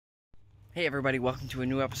Hey everybody, welcome to a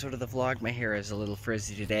new episode of the vlog. My hair is a little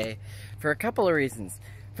frizzy today for a couple of reasons.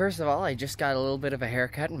 First of all, I just got a little bit of a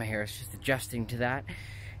haircut and my hair is just adjusting to that.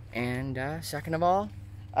 And second of all,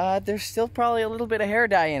 there's still probably a little bit of hair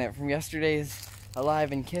dye in it from yesterday's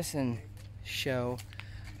Alive and Kissin' show.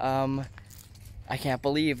 I can't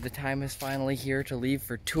believe the time is finally here to leave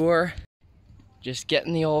for tour. Just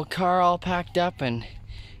getting the old car all packed up and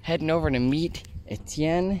heading over to meet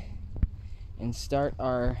Etienne and start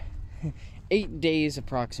our 8 days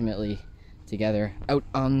approximately together out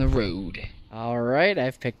on the road. Alright,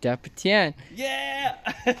 I've picked up Etienne. Yeah!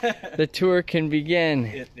 The tour can begin.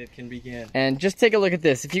 It can begin. And just take a look at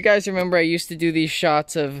this. If you guys remember, I used to do these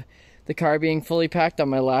shots of the car being fully packed on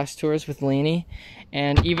my last tours with Lainey.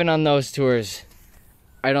 And even on those tours,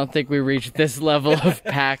 I don't think we reached this level of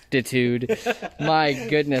pactitude. My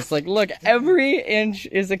goodness. Like, look, every inch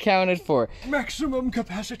is accounted for. Maximum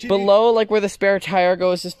capacity. Below, like where the spare tire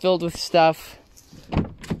goes, is filled with stuff.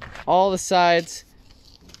 All the sides.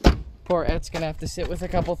 Poor Et's gonna have to sit with a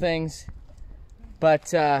couple things.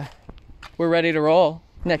 But, we're ready to roll.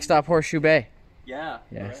 Next stop, Horseshoe Bay. Yeah.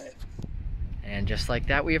 Yes. Right. And just like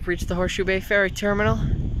that, we have reached the Horseshoe Bay Ferry Terminal.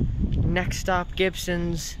 Next stop,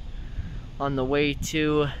 Gibson's. On the way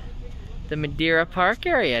to the Madeira Park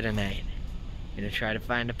area tonight. Gonna try to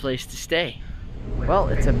find a place to stay. Well,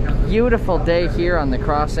 it's a beautiful day here on the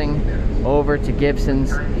crossing over to Gibson's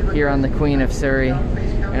here on the Queen of Surrey.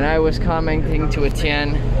 And I was commenting to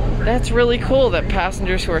Etienne, that's really cool that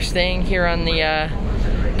passengers who are staying here on the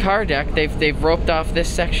car deck, they've roped off this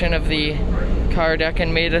section of the car deck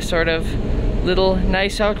and made a sort of little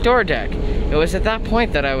nice outdoor deck. It was at that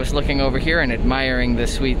point that I was looking over here and admiring the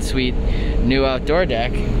sweet, sweet new outdoor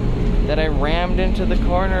deck that I rammed into the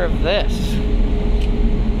corner of this.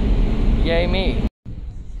 Yay me.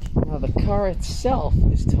 Now the car itself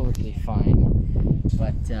is totally fine,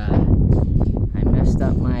 but I messed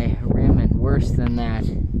up my rim, and worse than that,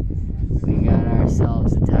 we got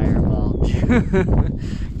ourselves a tire bulge.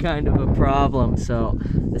 Kind of a problem, so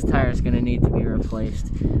this tire is going to need to be replaced,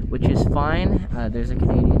 which is fine. There's a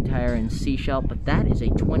Canadian Tire in Seashell, but that is a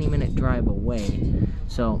 20-minute drive away,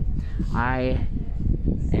 so I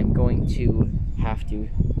am going to have to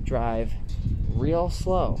drive real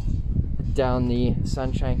slow down the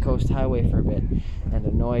Sunshine Coast Highway for a bit and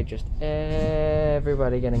annoy just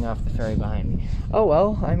everybody getting off the ferry behind me. Oh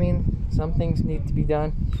well, I mean, some things need to be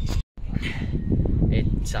done. It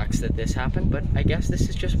sucks that this happened, but I guess this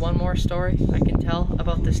is just one more story I can tell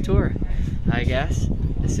about this tour. I guess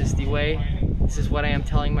this is the way, this is what I am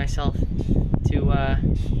telling myself to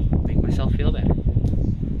make myself feel better.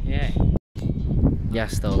 Yay.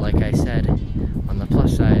 Yes, though, like I said, on the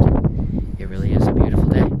plus side, it really is a beautiful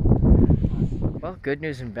day. Well, good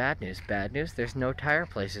news and bad news. Bad news, there's no tire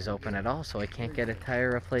places open at all, so I can't get a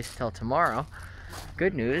tire replaced till tomorrow.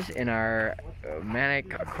 Good news, in our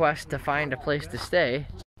manic quest to find a place to stay,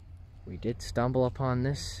 we did stumble upon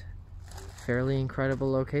this fairly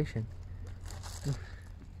incredible location.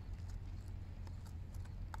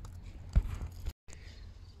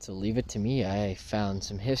 So leave it to me, I found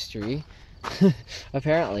some history.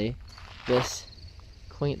 Apparently, this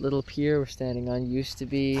quaint little pier we're standing on used to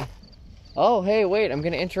be... Oh, hey, wait, I'm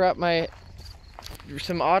gonna interrupt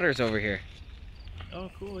some otters over here. Oh,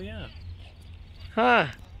 cool, yeah. Huh,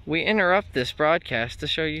 we interrupt this broadcast to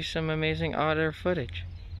show you some amazing otter footage.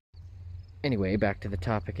 Anyway, back to the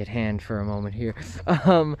topic at hand for a moment here.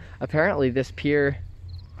 Apparently this pier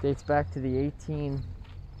dates back to the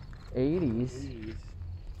 1880s.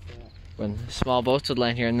 When small boats would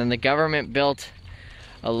land here, and then the government built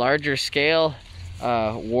a larger scale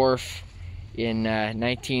wharf in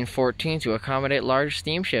 1914 to accommodate large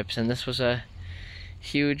steamships, and this was a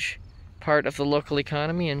huge part of the local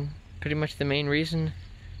economy and pretty much the main reason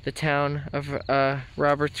the town of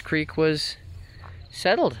Roberts Creek was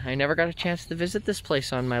settled. I never got a chance to visit this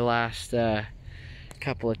place on my last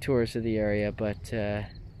couple of tours of the area, but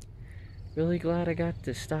really glad I got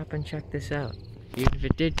to stop and check this out, even if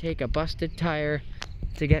it did take a busted tire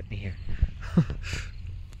to get me here.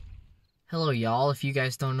 Hello y'all, if you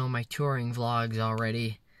guys don't know my touring vlogs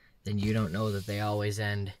already, then you don't know that they always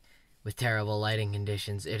end with terrible lighting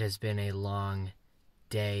conditions. It has been a long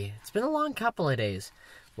day. It's been a long couple of days,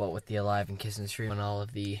 what with the Alive and Kissin' stream and all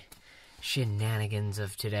of the shenanigans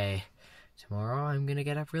of today. Tomorrow I'm gonna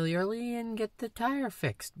get up really early and get the tire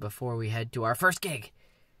fixed before we head to our first gig.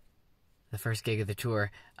 The first gig of the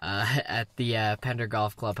tour, at the Pender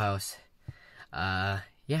Golf Clubhouse. Yeah,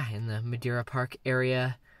 in the Madeira Park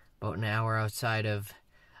area, about an hour outside of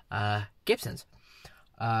Gibson's.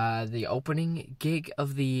 The opening gig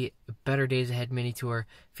of the Better Days Ahead mini tour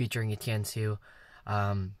featuring Etienne.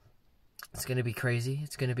 It's going to be crazy.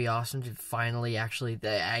 It's going to be awesome to finally actually...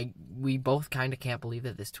 we both kind of can't believe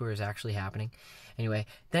that this tour is actually happening. Anyway,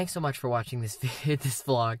 thanks so much for watching this this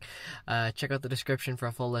vlog. Check out the description for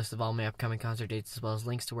a full list of all my upcoming concert dates, as well as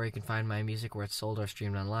links to where you can find my music, where it's sold or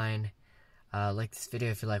streamed online. Like this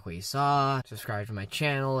video if you like what you saw. Subscribe to my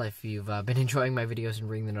channel if you've been enjoying my videos, and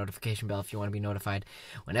ring the notification bell if you want to be notified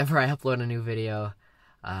whenever I upload a new video.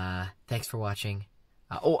 Thanks for watching.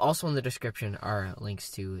 Also in the description are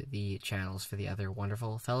links to the channels for the other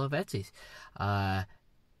wonderful fellow VEDSies.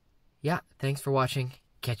 Yeah, thanks for watching.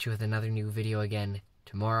 Catch you with another new video again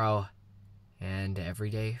tomorrow and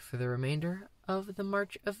every day for the remainder of the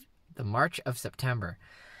March of September.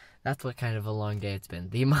 That's what kind of a long day it's been.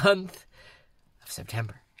 The month of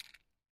September.